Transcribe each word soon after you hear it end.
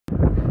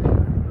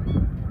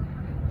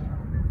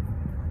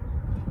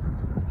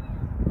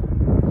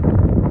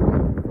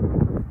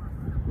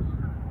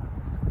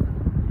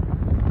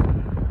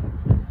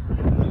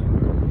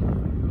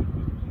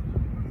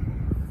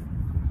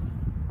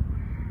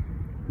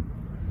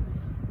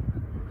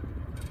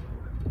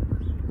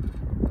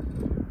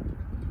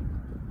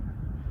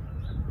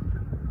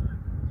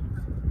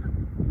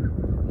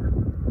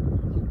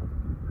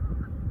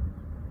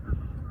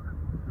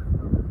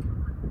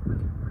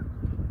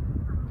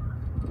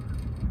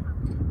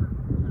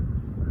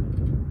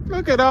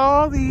Look at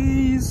all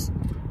these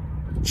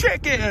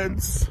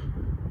chickens.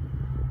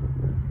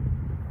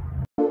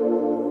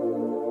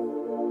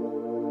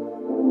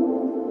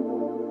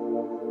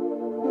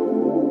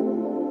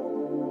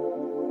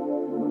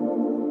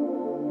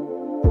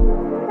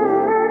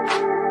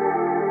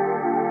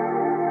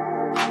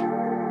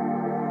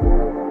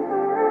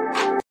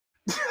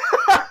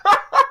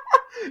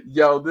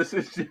 Yo, this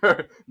is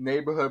your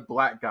neighborhood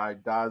black guy,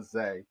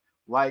 Daze.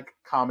 Like,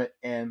 comment,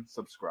 and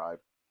subscribe.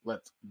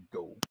 Let's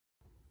go.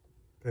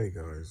 Hey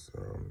guys,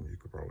 you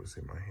could probably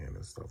see my hand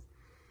and stuff.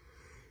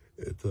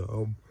 It's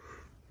around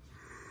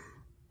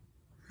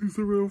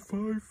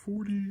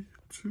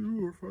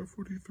 5:42 or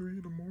 5:43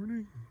 in the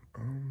morning.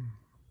 I'm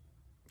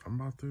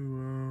about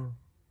to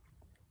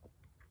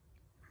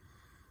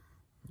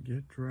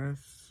get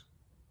dressed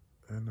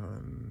and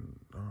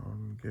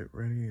get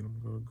ready, and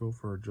I'm gonna go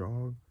for a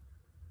jog.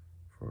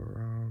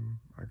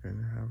 I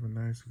can have a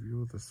nice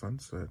view of the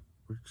sunset,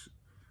 which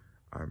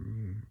I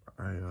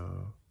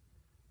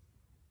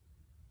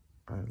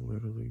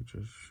literally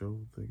just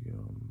showed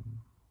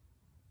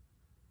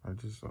I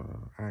just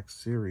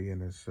asked Siri,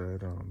 and it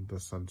said the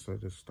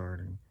sunset is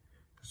starting.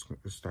 It's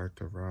going to start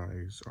to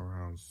rise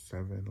around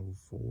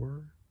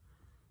 7:04.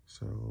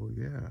 So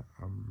yeah,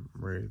 I'm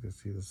ready to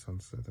see the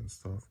sunset and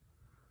stuff.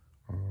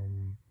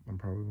 I'm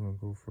probably gonna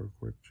go for a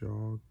quick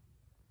jog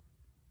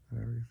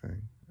and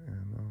everything.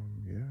 And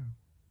yeah,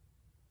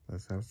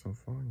 let's have some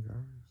fun,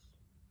 guys.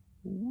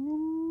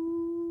 Woo!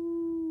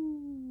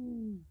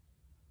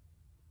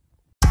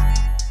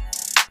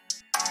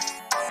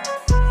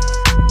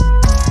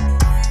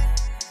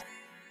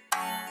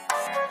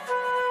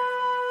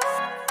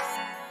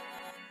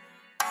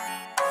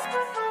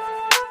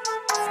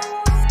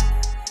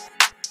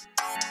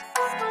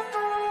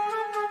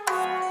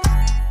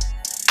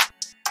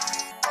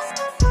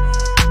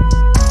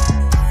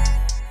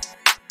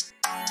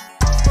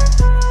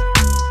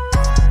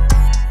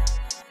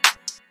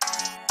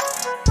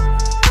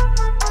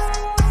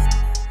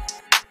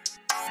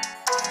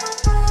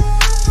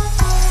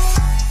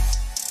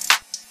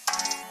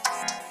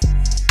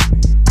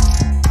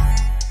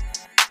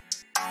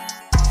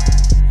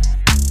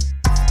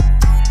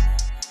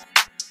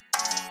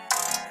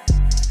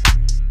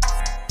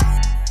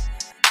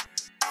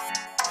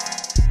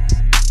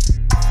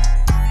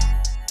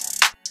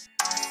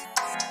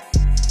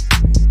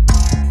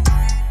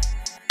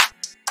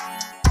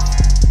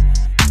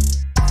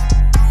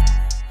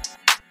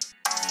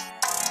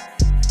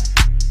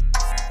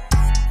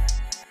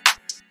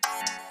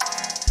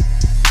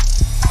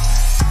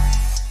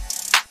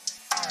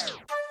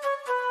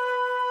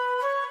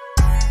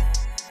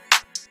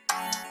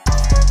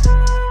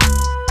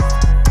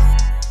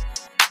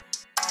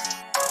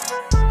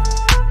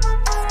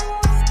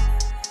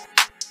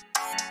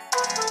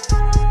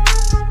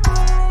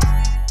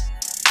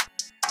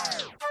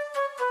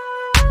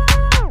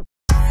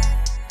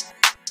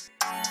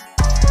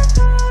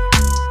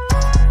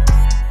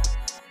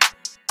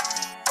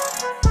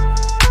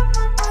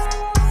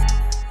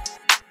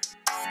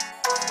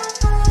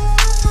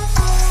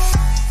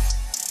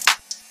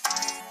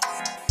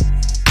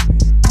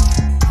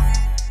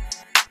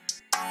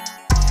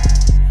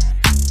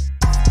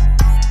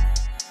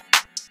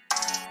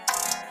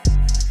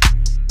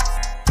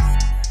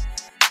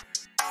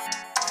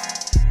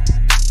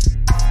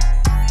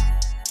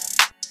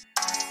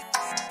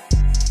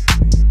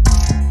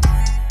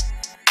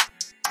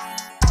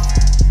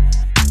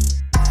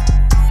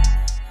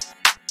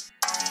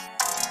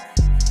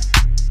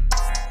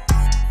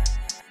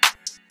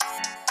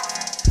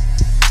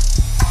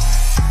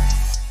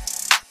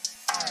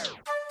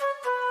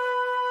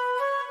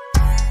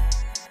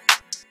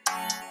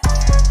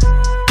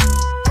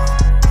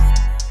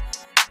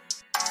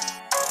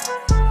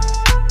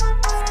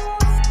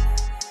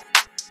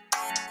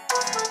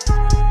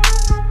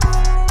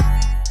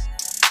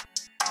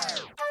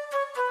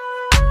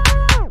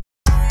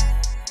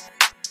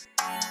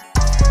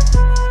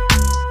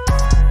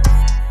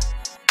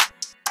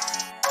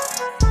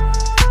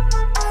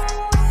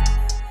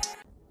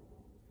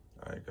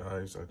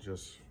 Guys, I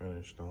just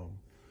finished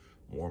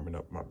warming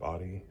up my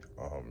body.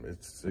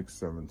 It's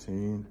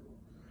 6:17.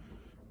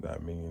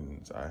 That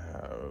means I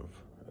have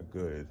a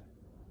good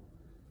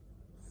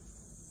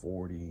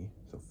 40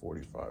 to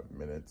 45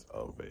 minutes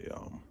of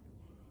a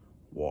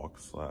walk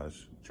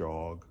slash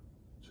jog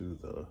to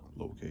the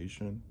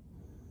location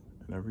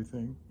and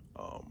everything,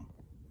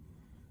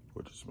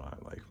 which is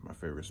my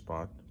favorite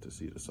spot to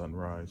see the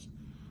sunrise.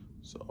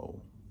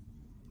 So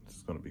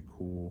it's gonna be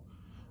cool.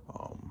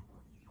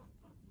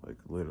 Like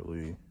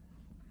literally,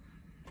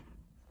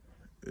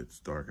 it's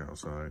dark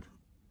outside.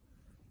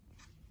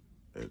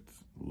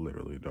 It's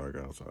literally dark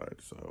outside,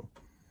 so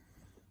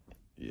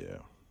yeah.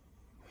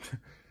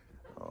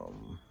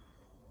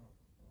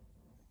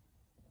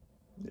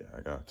 Yeah,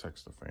 I gotta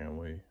text the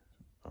family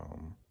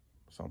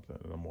something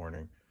in the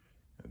morning,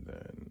 and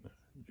then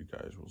you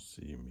guys will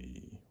see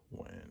me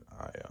when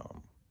I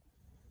am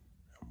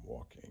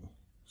walking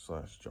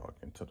slash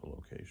jogging to the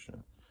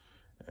location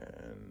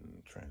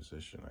and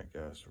transition, I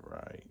guess,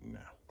 right now.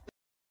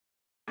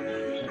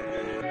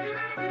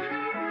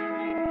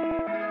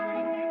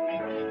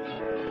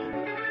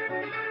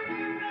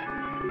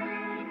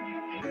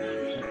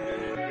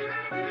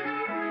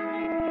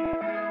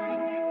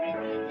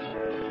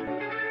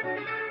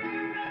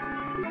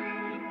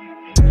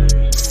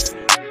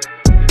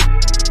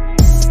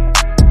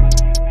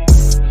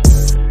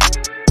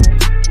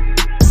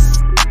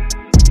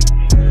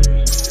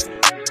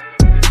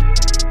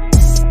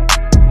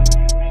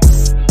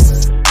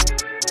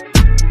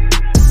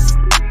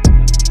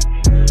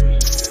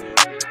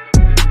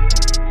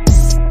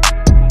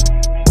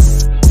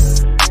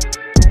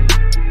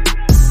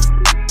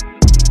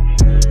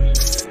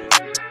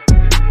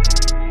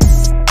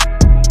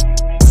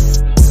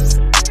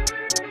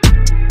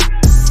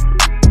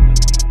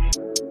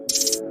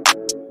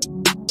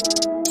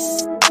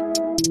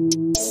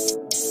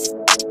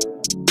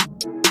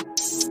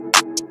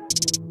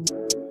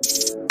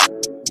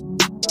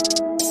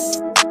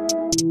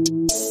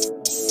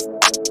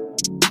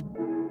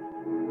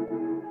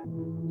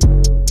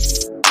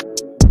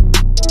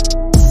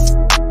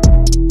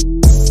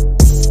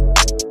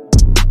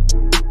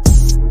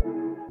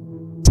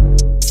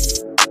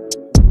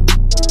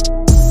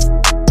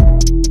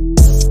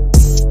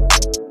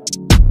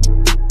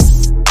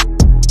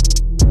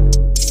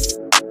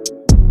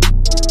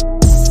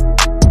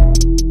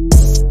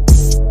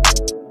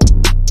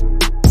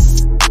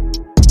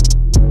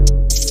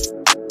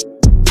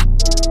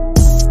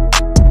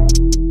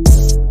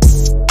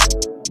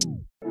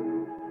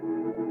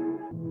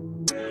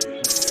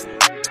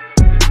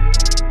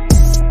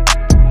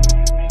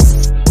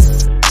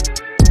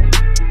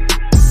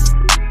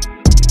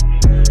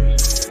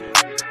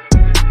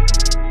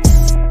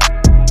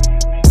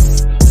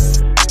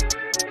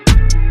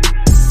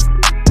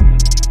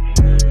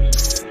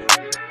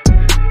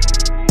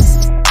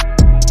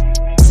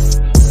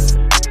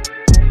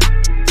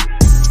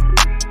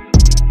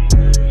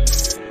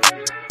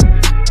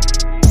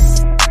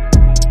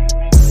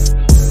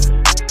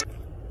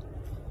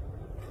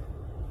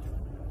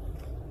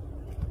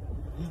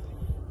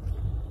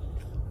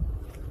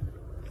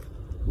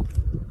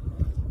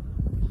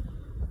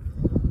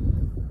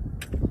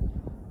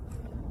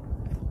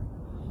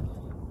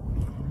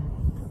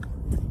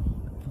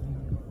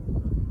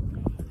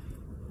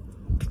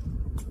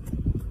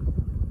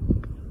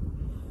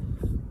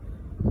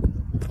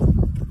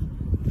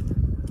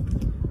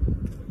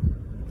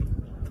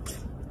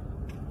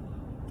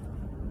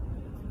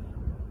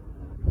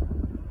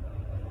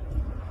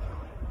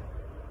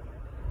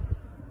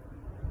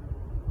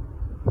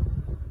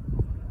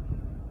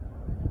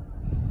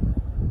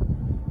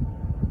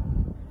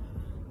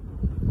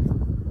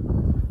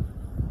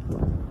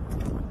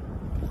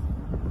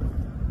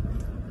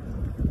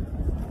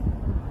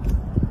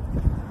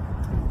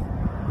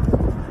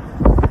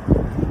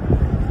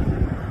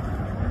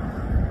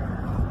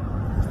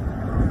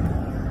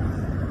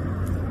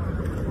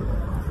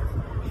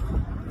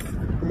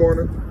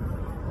 Morning.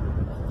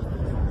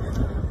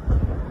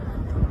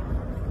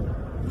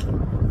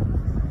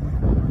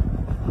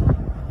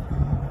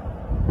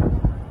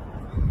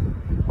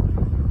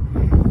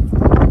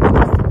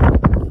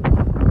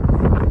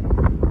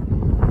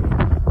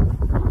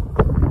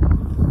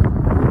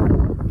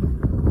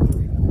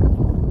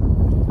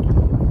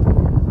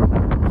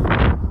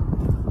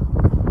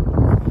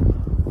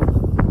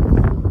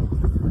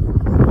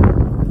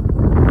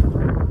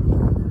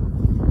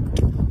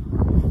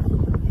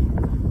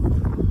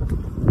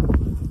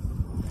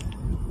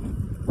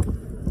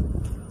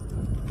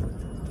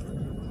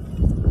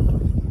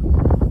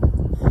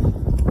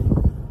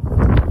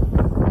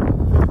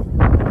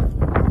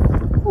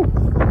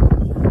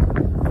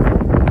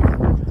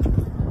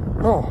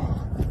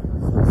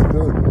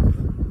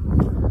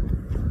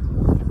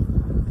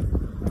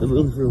 It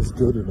really feels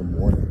good in the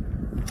morning.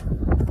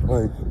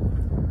 Like,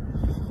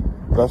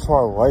 that's why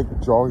I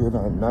like jogging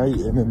at night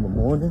and in the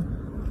morning.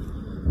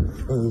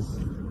 Because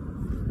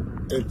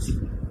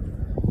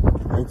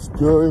it's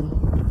good.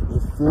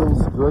 It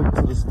feels good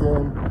to the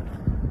skin.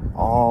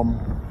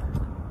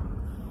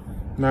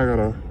 Now I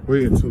gotta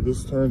wait until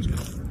this turns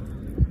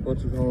what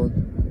you calling,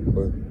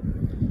 but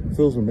it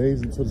feels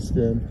amazing to the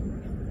skin.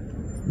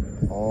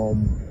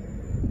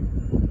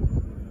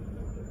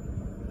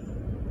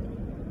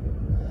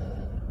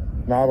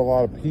 Not a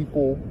lot of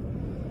people.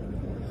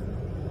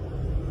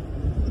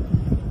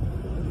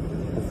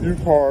 A few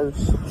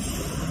cars.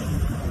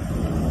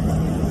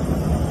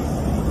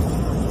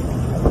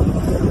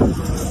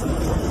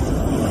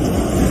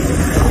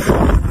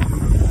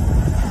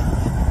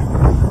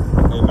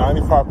 And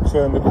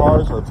 95% of the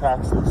cars are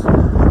taxis.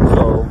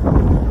 So,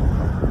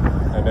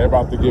 and they're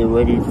about to get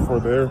ready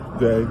for their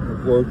day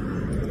of work.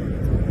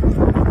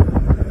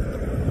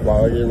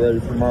 While I get ready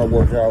for my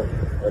workout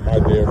and my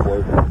day of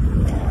work.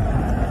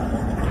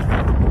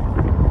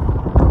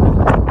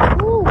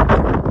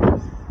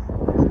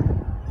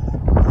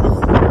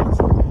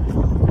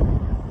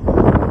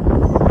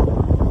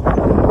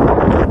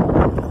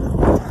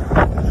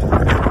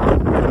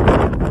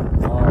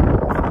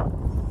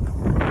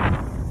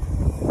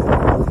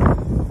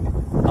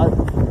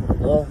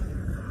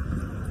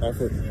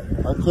 traffic.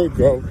 I could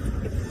go,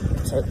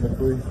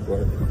 technically,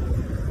 but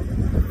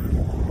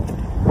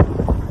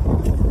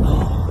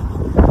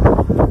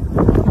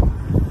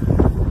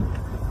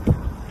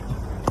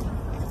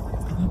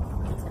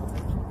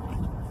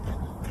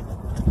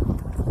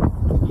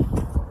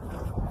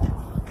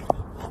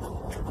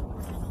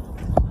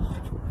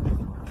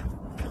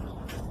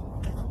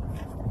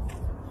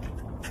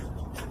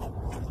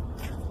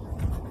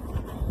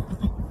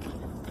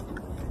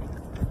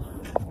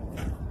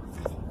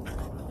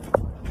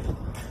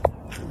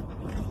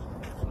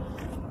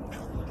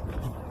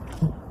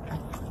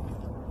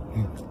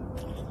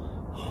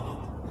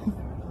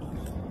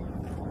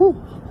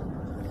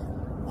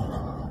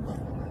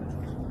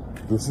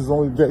this is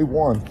only day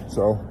one,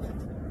 so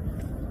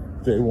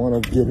day one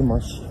of getting my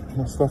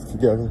stuff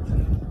together,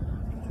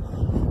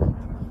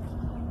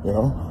 you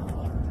know.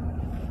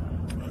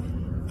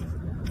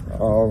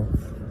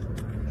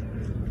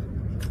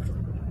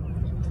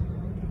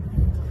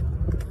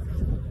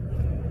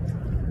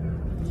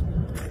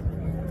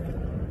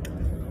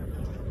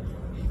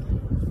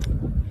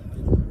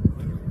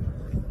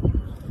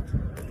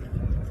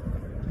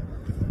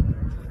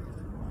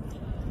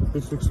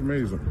 This looks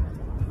amazing.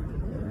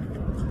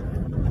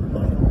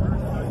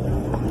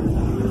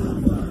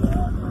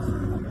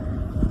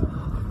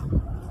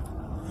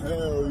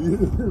 Hell yeah.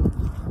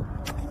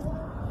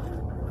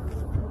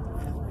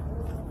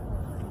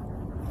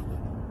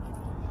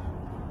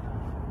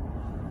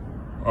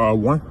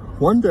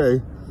 One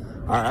day,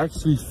 I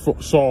actually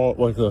saw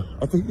like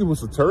I think it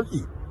was a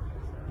turkey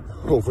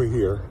over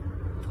here.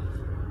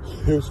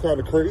 It was kind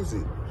of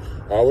crazy.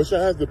 I wish I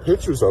had the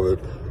pictures of it.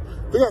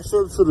 I think I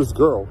sent it to this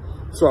girl.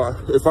 So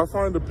if I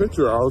find a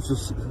picture, I'll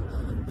just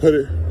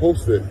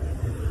post it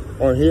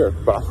on here.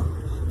 But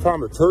I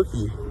found a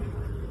turkey,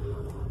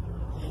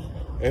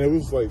 and it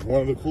was like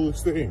one of the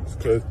coolest things,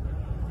 because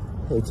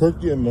a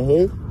turkey in the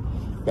hood,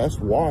 that's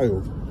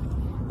wild.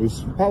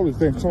 It's probably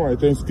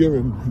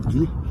Thanksgiving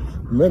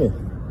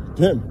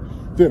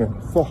dinner.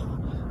 Fuck.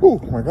 Oh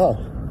my God.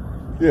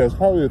 Yeah, it's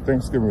probably a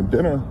Thanksgiving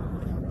dinner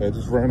that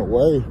just ran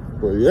away.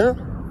 But yeah,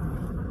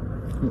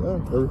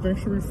 everything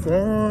should be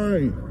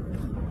fine.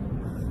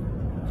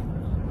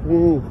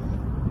 Woo.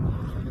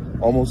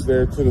 Almost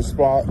there to the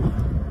spot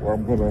where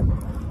I'm gonna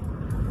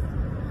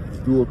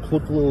do a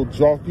quick little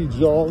jockey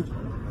jog,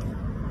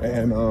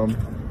 and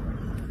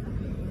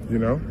you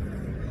know,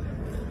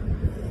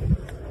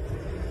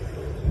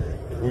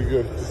 we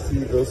get to see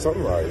the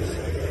sunrise.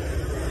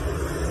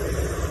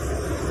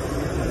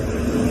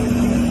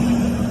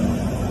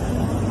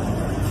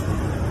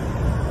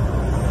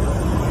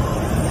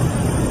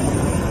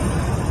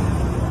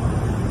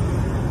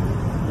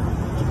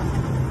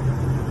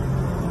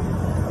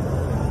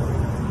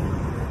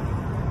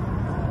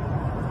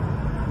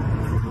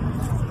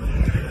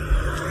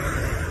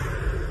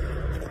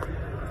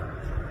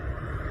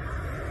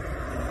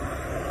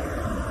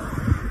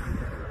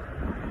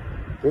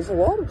 There's a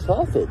lot of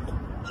traffic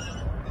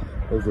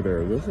over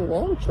there. There's a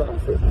lot of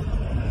traffic.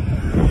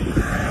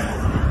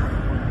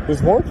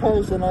 There's more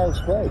cars than I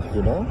expect,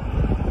 you know?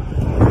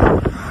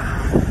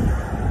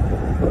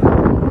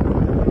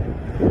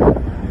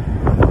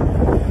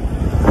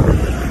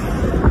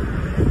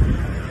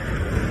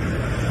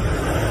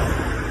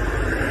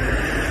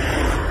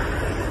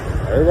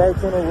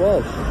 Everybody's in a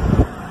rush.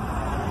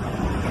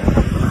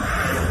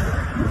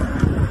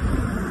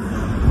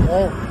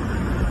 Oh.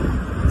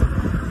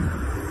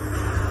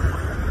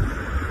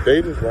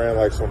 They just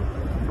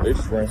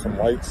ran some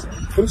lights,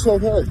 but it's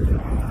okay.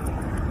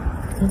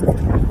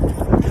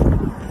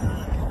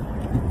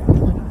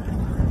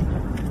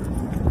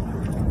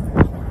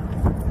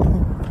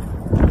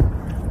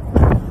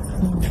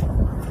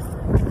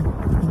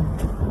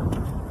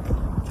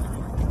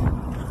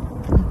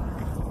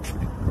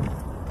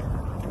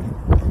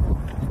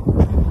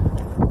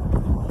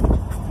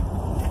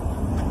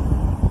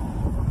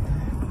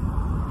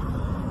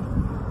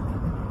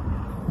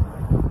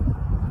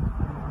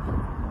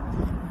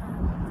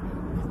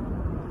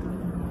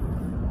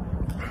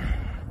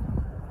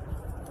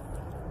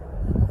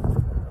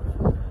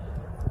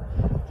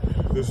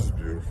 This is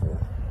beautiful.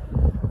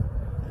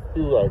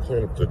 We gotta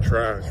clean up the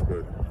trash,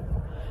 but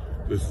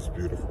this is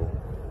beautiful.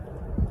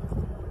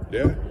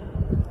 Yeah.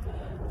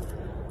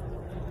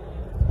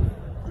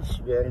 This is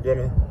where I'm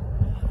gonna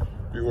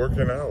be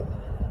working out,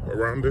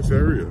 around this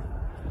area.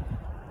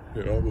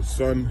 You know, the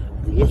sun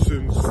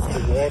glistens to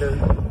the water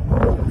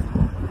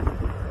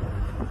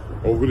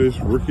over this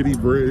rickety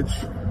bridge.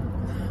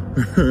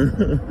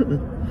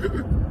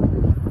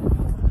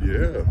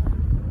 Yeah.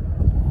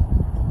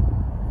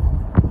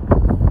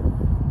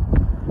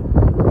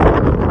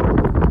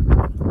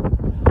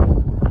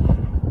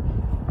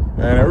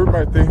 And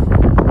everybody think,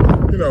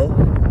 you know,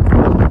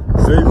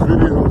 Zay's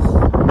videos,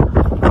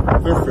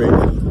 they're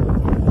fake,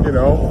 you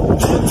know,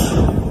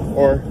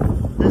 or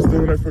he's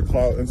doing it for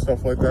clout and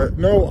stuff like that.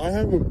 No, I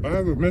have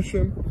a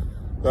mission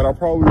that I'll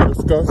probably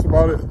discuss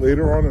about it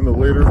later on in a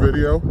later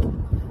video.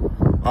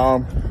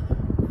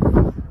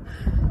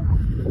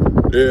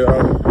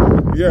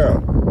 Yeah.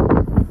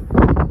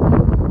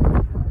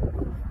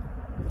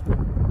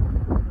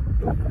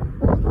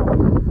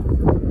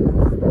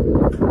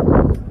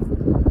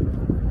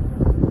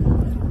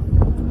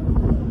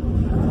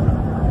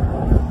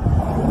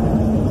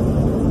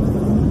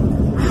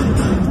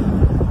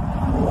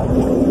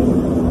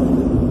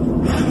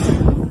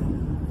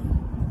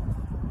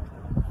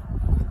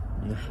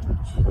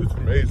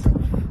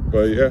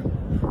 But yeah,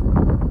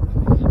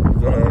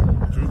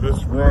 gonna do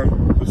this run,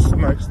 this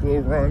nice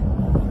little run.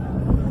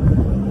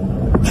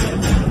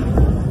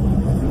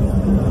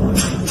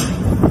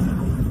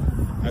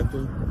 At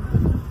the,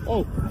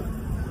 oh,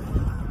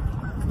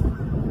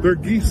 they're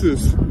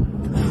geeses.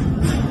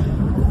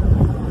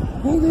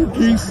 Oh, they're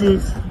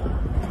geeses.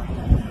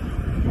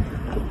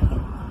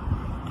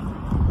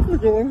 They're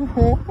going,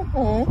 oh.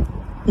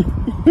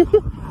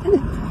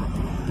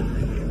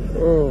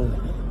 Oh,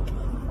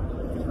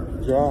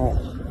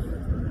 gosh.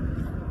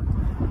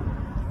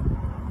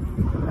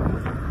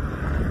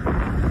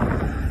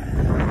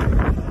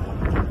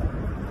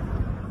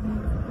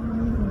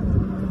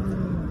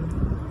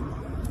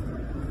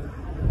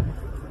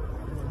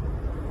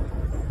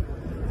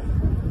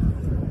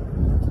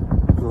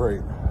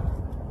 Great.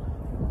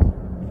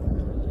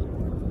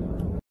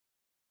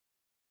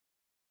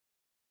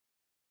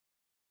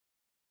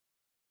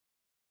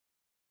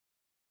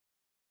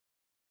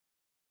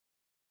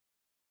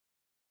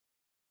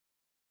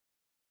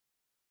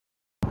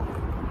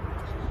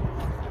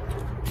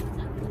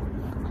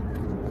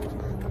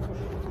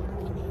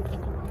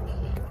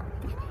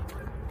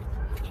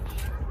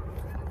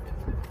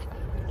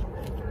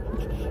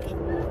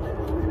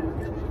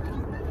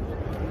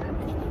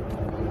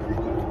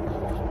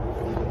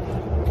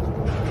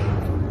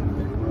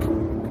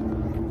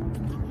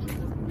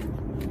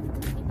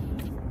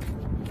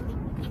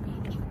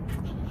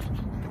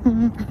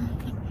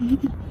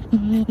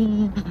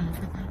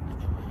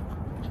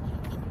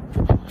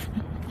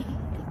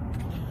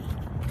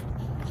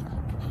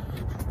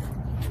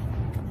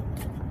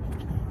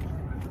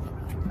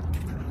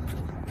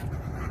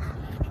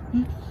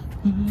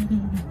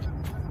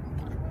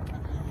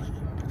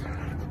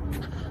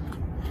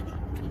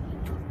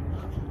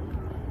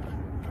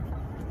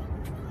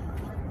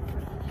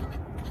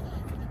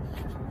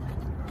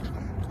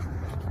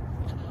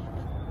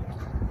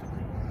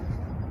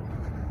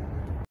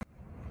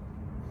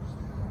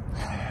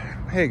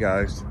 Hey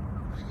guys,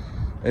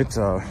 it's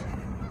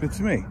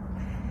me.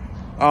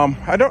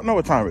 I don't know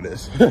what time it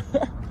is, but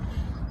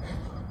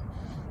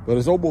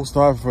it's almost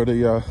time for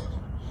the.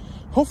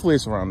 Hopefully,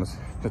 it's around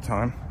the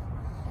time.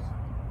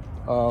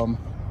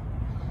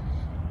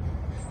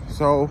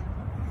 So,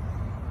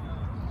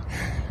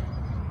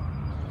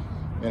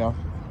 you know,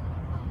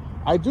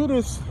 I do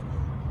this,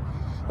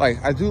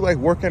 like, I do like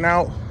working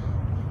out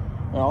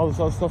and all this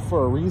other stuff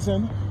for a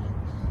reason.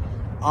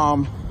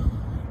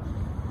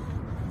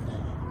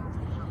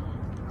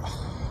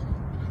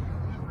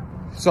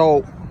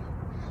 So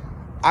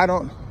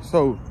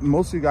so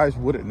most of you guys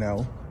wouldn't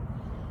know,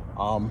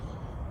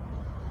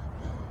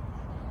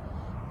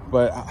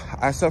 but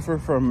I suffer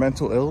from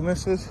mental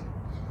illnesses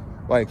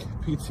like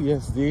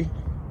PTSD,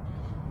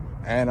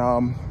 and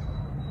I'm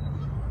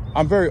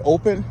very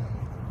open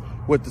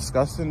with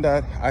discussing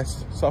that I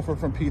suffer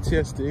from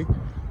PTSD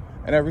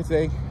and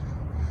everything.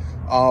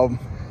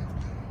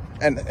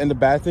 And the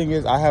bad thing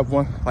is I have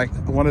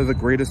one of the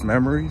greatest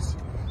memories,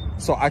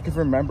 so I can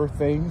remember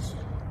things.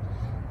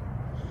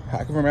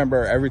 I can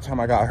remember every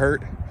time I got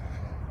hurt.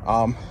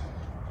 I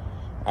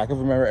can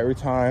remember every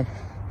time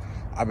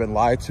I've been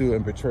lied to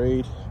and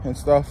betrayed and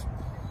stuff.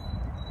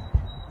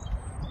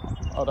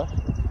 Oh,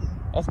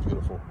 that's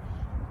beautiful.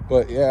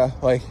 But yeah,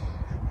 like,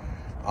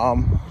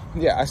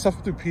 yeah, I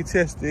suffer through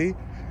PTSD,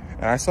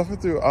 and I suffer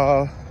through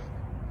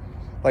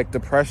like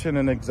depression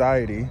and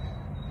anxiety.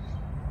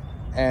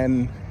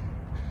 And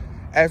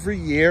every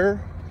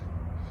year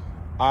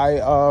I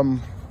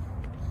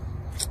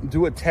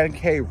do a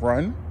 10K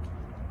run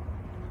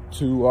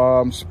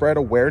to spread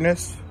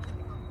awareness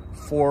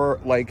for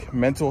like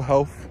mental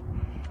health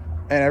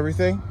and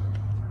everything.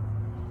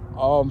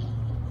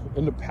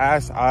 In the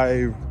past,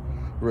 I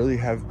really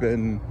have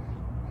been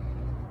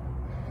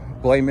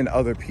blaming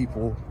other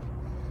people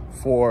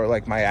for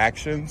like my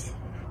actions,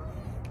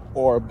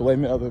 or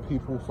blaming other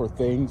people for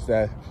things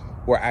that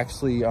were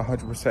actually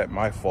 100%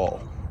 my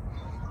fault.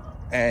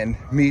 And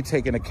me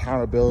taking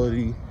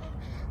accountability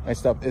and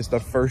stuff is the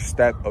first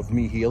step of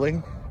me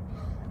healing,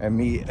 and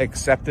me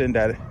accepting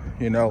that,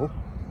 you know,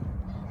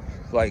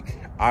 like,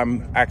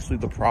 I'm actually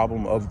the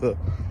problem of the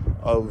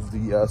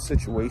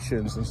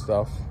situations and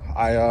stuff.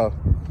 I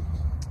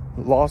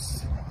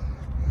lost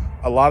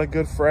a lot of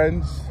good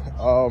friends.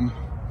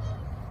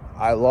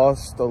 I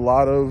lost a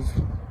lot of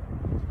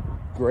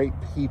great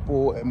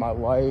people in my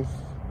life.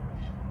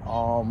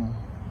 I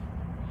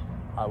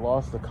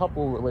lost a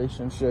couple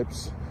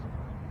relationships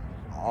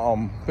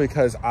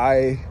because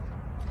I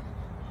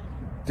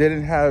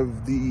didn't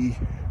have the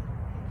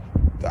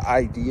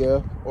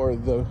idea or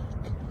the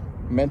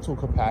mental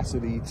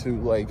capacity to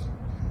like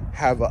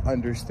have an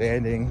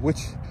understanding,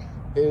 which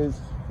is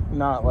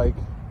not like,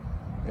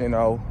 you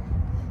know,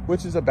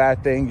 which is a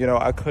bad thing. You know,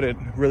 I couldn't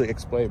really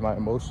explain my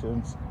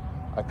emotions.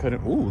 I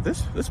couldn't. Ooh,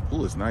 this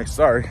pool is nice.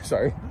 Sorry.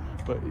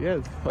 But yeah,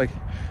 like,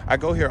 I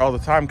go here all the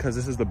time because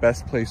this is the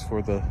best place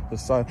for the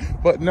sun.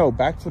 But no,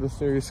 back to the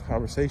serious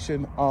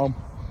conversation.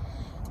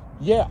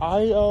 Yeah,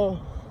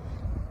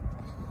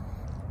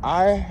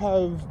 I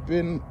have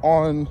been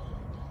on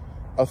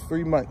a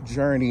 3-month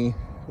journey,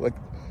 like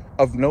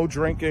of no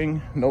drinking,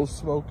 no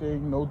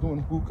smoking, no doing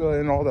hookah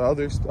and all the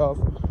other stuff.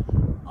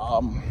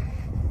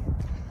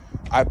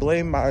 I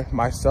blame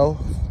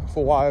myself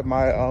for why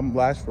my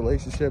last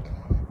relationship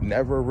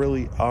never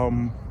really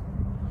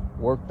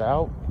worked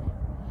out.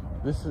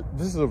 This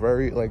is a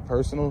very like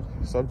personal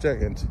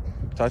subject and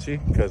touchy,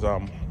 because I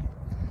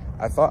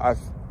thought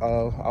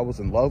I was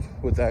in love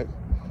with that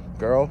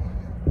girl,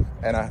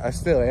 and I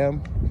still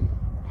am.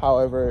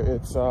 However,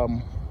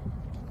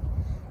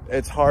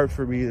 it's hard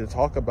for me to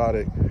talk about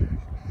it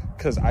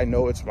because I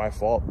know it's my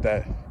fault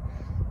that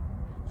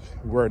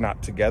we're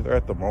not together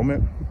at the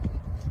moment.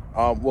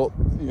 Well,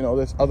 you know,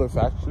 there's other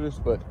factors,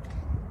 but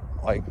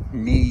like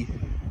me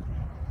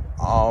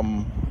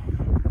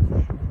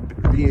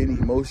being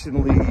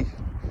emotionally,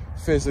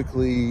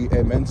 physically,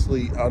 and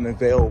mentally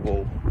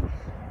unavailable,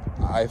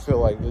 I feel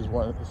like is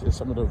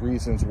some of the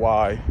reasons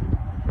why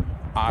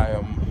I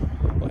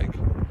am like,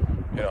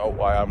 you know,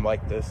 why I'm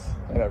like this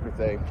and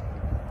everything.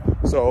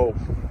 So,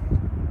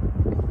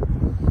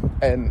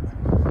 and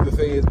the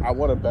thing is, I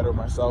want to better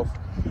myself,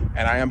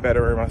 and I am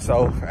bettering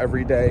myself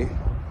every day.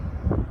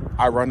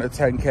 I run a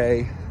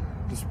 10K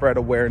to spread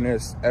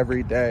awareness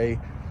every day.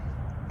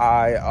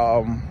 I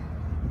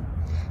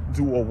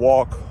do a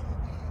walk,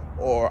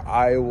 or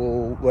I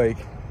will like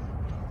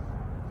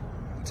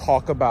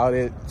talk about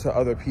it to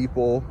other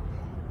people.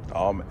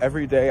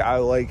 Every day I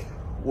like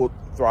will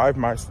drive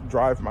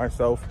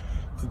myself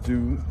to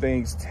do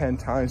things 10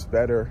 times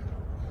better,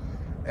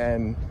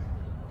 and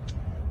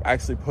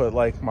actually put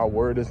like my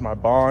word is my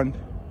bond.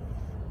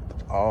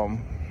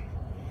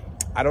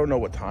 I don't know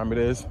what time it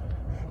is,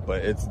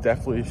 but it's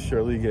definitely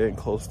surely getting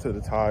close to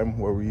the time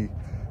where we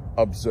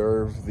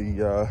observe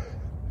the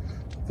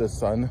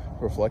sun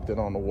reflected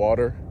on the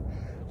water.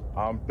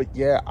 But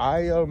yeah,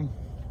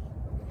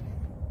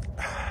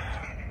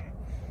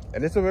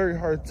 and it's a very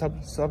hard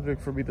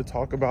subject for me to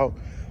talk about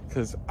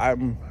because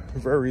I'm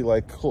very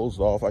like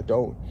closed off. I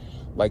don't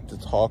like to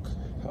talk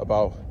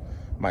about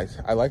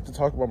I like to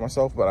talk about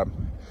myself, but I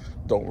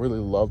don't really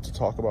love to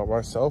talk about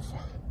myself.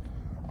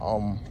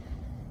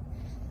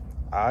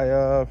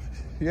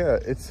 Yeah,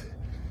 it's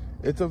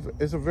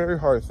a very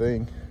hard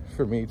thing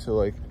for me to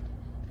like,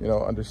 you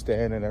know,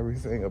 understand and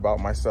everything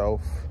about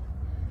myself.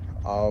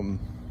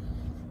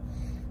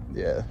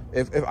 Yeah,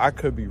 if I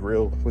could be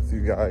real with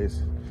you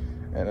guys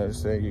and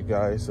understand you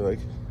guys,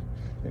 like,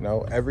 you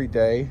know, every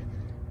day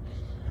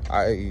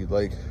I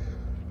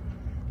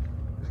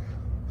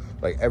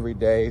every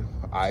day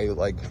I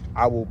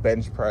will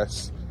bench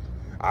press.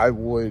 I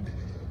would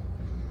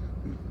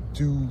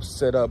do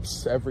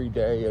sit-ups every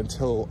day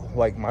until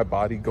like my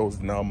body goes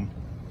numb,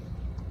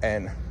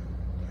 and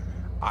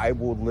I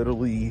will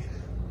literally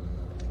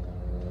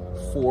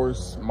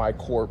force my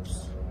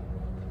corpse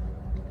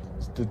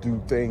to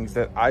do things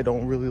that I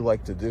don't really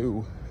like to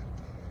do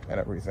and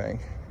everything.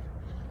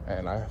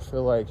 And I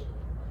feel like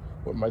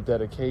with my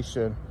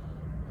dedication,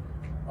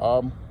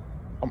 I'm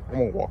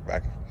gonna walk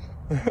back.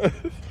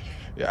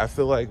 Yeah, I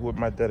feel like with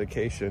my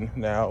dedication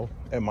now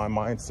and my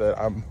mindset,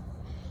 I'm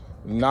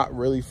not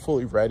really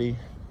fully ready.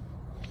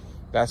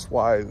 That's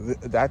why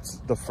that's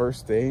the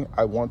first thing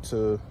I want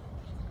to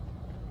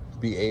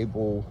be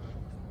able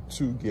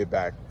to get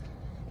back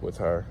with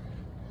her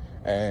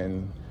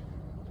and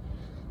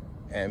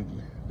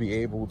be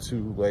able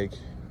to like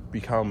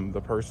become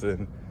the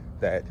person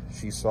that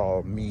she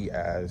saw me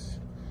as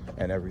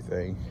and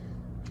everything,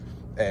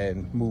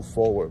 and move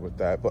forward with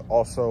that. But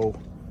also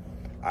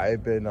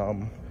I've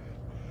been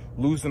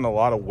losing a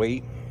lot of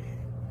weight.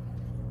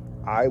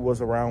 I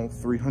was around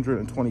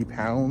 320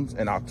 pounds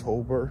in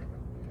October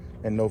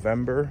and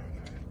November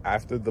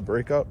after the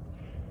breakup.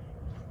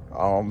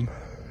 And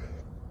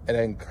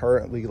then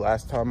currently,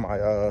 last time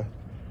I,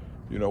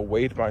 you know,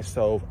 weighed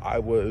myself, I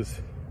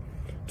was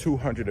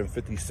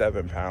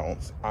 257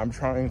 pounds. I'm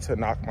trying to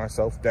knock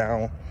myself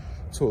down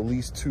to at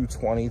least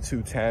 220,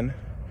 210,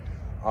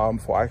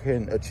 before I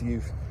can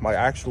achieve my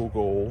actual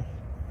goal,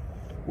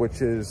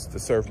 which is to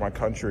serve my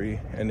country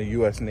in the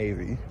U.S.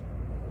 Navy.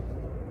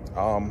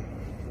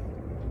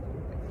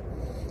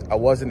 I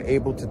wasn't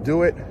able to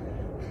do it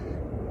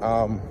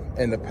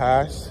in the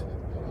past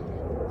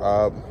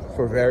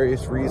for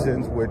various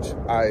reasons, which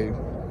I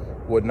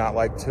would not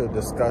like to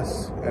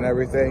discuss and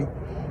everything.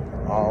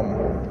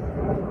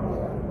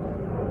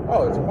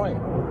 Oh, it's a plane.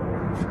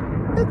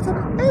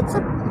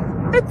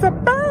 It's a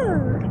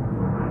bird.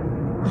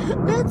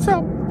 It's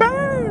a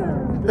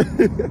bird.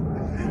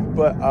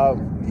 But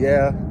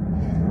yeah,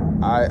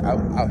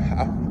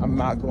 I'm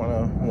not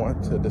gonna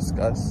want to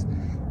discuss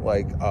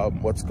like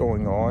what's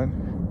going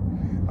on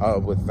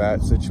with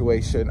that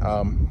situation,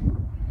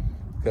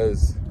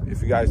 because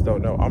if you guys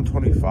don't know, I'm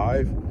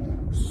 25,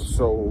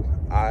 so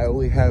I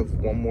only have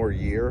one more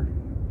year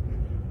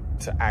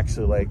to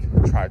actually like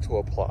try to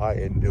apply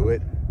and do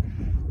it,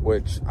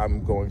 which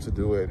I'm going to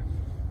do it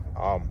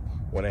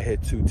when I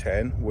hit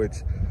 210,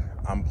 which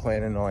I'm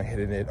planning on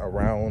hitting it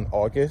around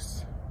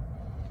August,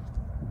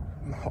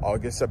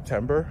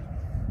 September,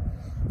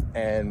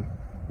 and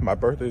my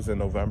birthday's in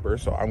November,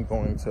 so I'm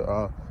going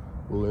to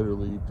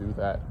literally do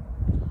that.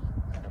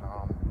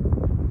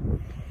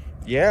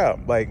 yeah,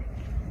 like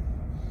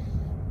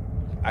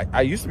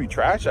I used to be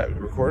trash at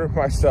recording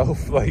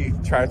myself,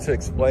 like trying to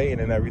explain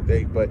and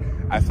everything, but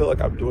I feel like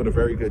I'm doing a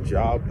very good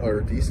job, or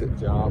a decent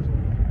job.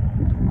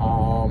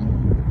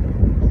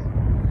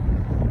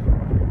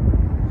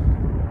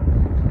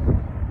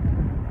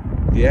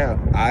 Yeah,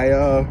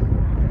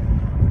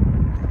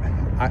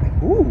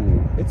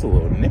 ooh, it's a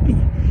little nippy,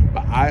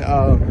 but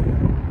I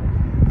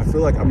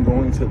feel like I'm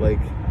going to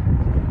like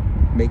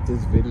make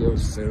this video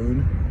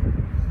soon,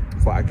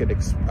 so I could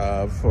it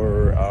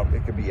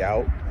could be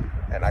out,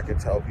 and I could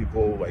tell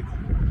people like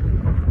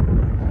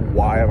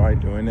why am I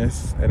doing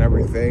this and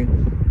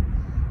everything.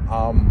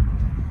 I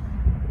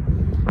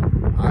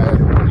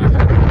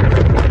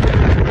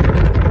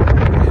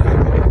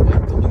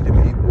like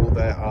deleting people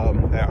that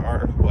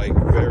are like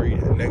very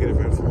negative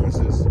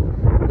influences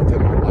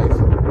within my life,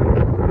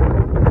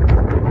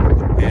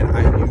 and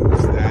I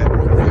use that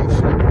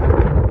motivation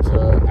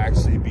to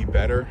actually be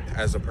better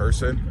as a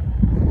person.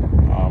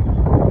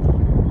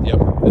 Yep,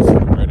 this is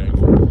writing.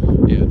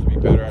 Yeah, to be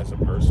better as a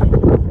person.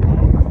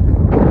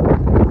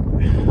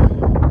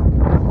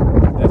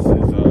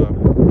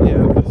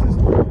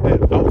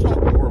 I'll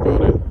talk more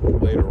about it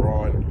later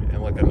on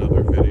in like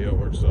another video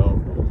or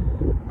so.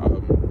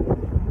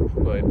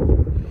 But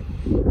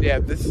yeah,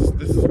 this is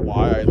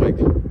why I like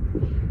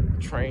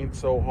train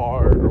so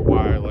hard, or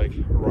why I like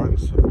run,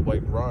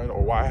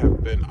 or why I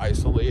have been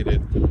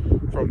isolated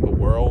from the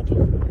world.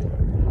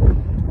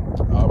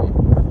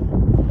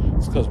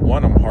 It's because,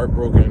 one, I'm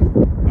heartbroken.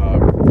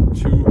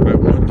 Two, I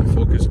want to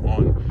focus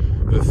on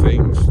the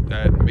things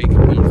that make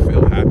me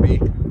feel happy.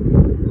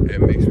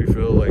 It makes me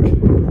feel like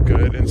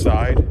good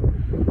inside.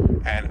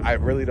 And I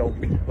really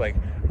don't like,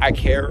 I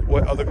care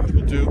what other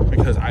people do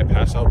because I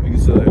pass out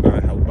pizza and I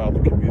help out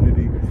the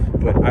community,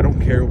 but I don't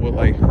care what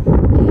like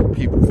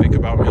people think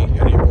about me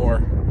anymore,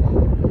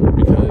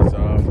 because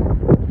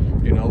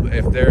you know,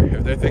 if they're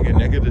thinking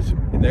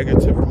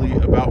negatively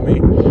about me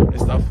and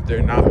stuff,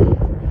 they're not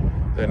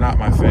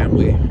my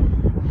family,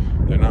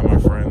 they're not my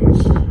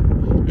friends,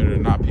 and they're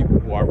not people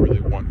who I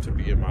really want to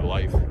be in my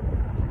life.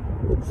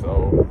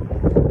 So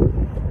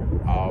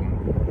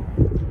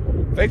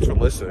thanks for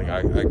listening.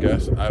 I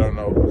guess I don't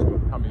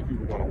know how many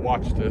people want to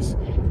watch this,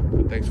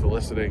 but thanks for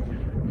listening.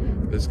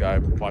 This guy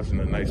watching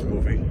a nice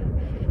movie.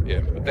 Yeah,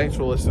 but thanks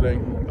for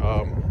listening.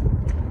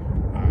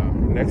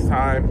 Next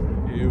time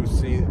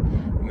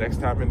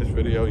in this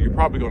video, you're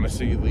probably going to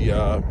see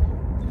the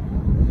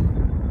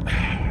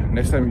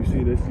next time you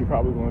see this, you're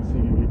probably going to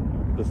see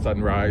the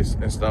sunrise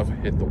and stuff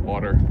hit the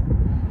water.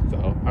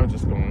 So I'm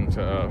just going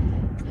to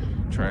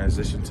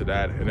transition to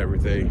that and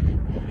everything.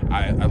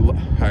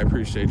 I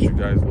appreciate you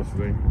guys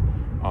listening.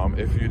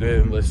 If you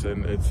didn't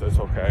listen, it's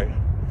okay.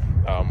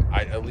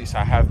 At least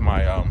I have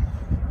my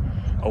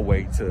a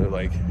way to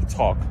like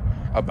talk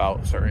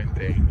about a certain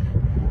thing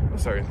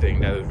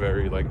that is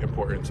very like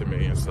important to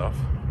me and stuff.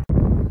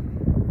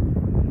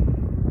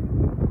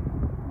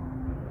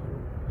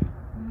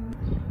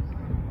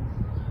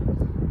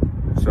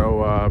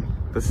 So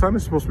the sun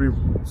is supposed to be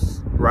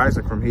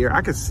rising from here.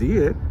 I can see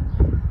it,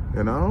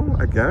 you know,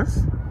 I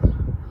guess.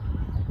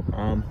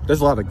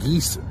 There's a lot of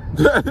geese.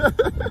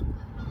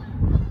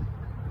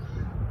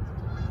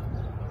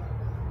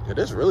 It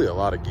is really a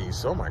lot of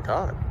geese. Oh my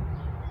God.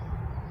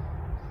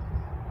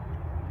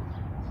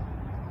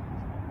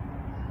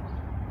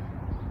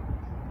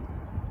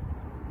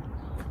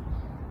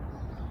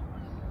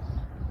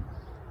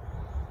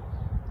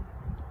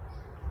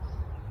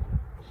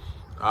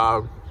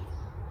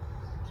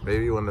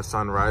 Maybe when the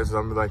sun rises,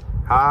 I'm like,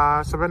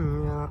 ha,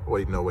 Savannah.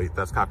 Wait, no, wait,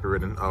 that's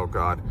copywritten. Oh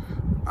God.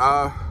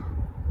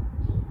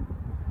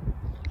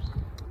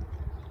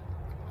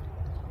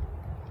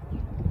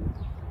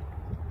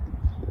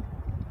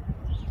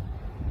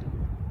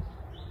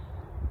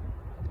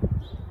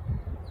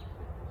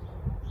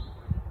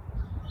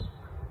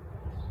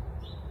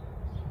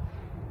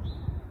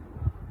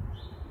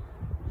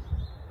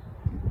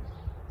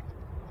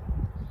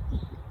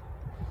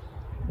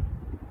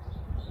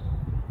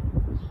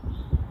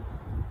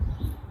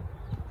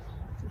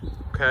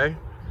 Okay,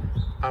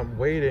 I'm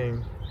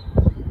waiting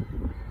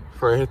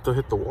for it to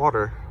hit the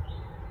water.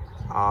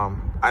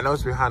 I know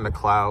it's behind the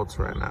clouds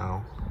right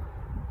now.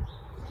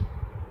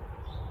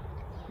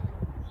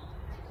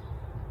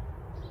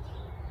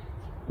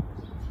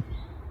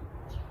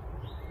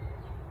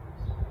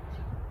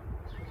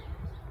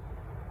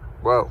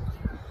 Well,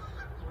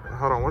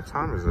 hold on, what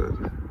time is it?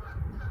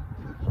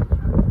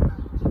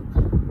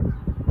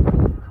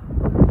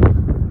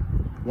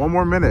 One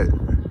more minute.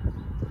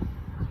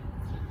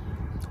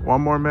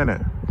 One more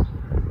minute.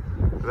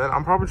 Then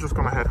I'm probably just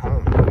gonna head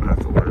home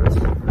afterwards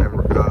and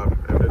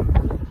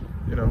then,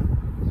 you know,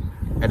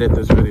 edit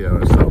this video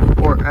and stuff.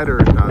 Or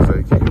edit it as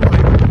like, you can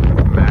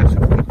like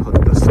magically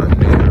put the sun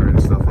there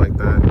and stuff like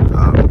that.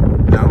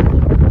 No.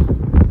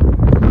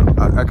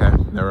 Okay,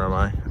 never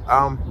mind.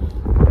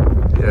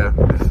 Yeah,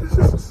 this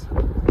is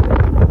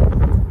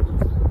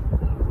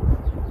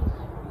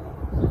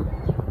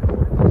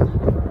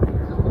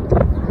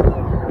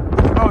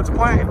oh, it's a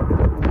plane.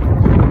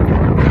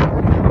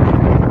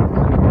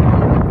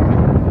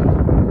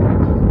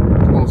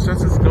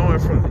 going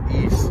from the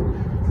east,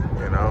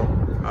 you know.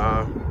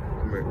 I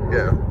mean,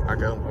 yeah, I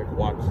can like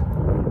watch.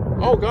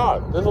 Oh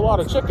God, there's a lot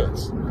of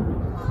chickens.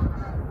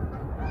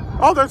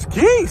 Oh, there's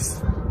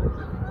geese.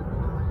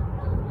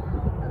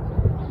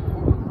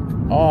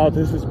 Oh,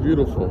 this is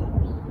beautiful.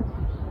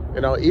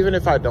 You know, even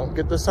if I don't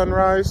get the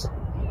sunrise,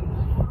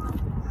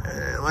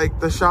 like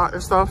the shot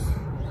and stuff,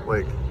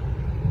 like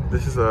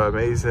this is an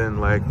amazing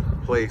like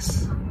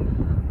place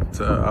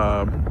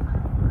to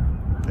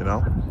you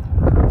know,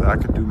 that I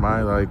could do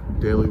my like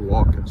daily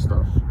walk and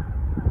stuff.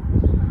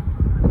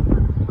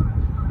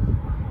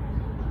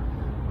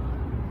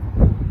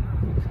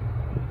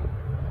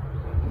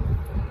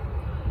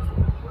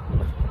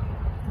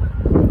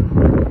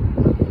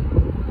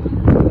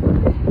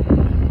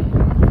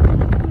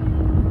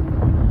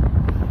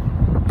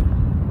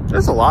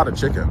 There's a lot of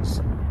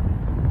chickens.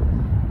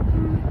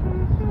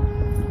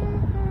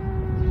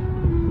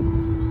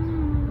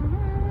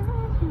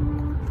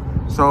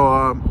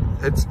 So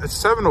it's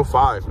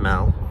 7:05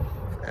 now,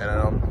 and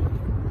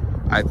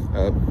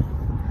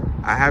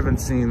I haven't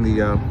seen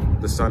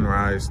the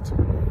sunrise.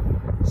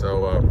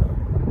 So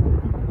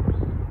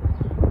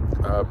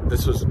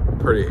this was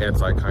pretty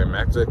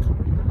anticlimactic.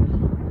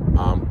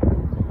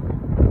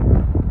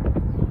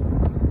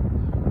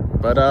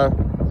 But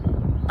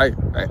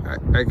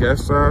I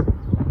guess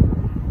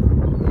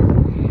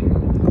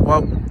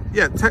well,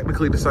 yeah,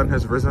 technically the sun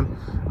has risen.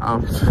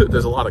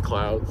 There's a lot of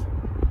clouds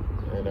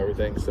and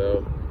everything,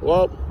 so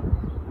well,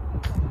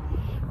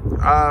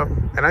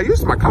 and I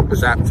used my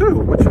compass app too,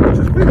 which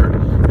is weird.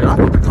 You know, I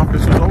thought the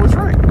compass was always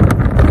right.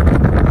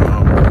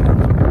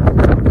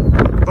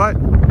 But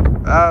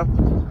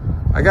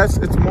I guess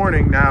it's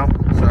morning now,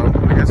 so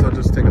I guess I'll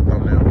just take a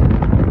thumbnail.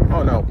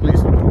 Oh no,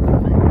 please don't move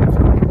me. Please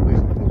don't move me.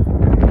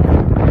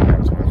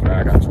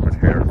 I got too much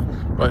hair.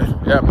 But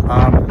yeah,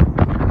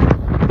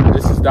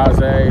 this is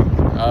Daze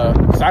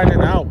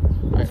signing out.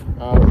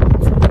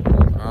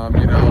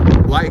 You know,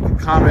 like,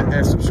 comment,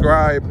 and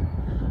subscribe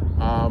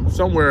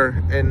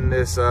somewhere in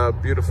this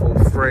beautiful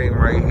frame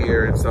right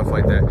here and stuff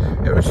like that.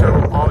 It will show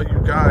all you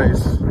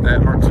guys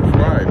that aren't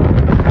subscribed.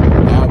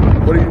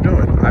 What are you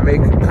doing? I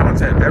make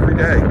content every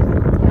day,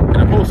 and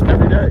I post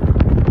every day.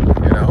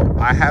 You know,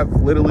 I have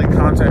literally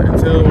content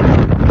until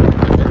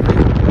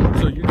midnight,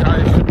 so you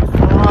guys should be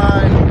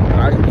fine.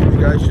 You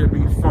guys should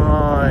be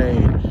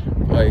fine.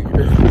 Like,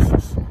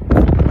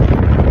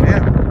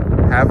 yeah.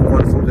 Have a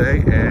wonderful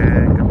day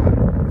and goodbye.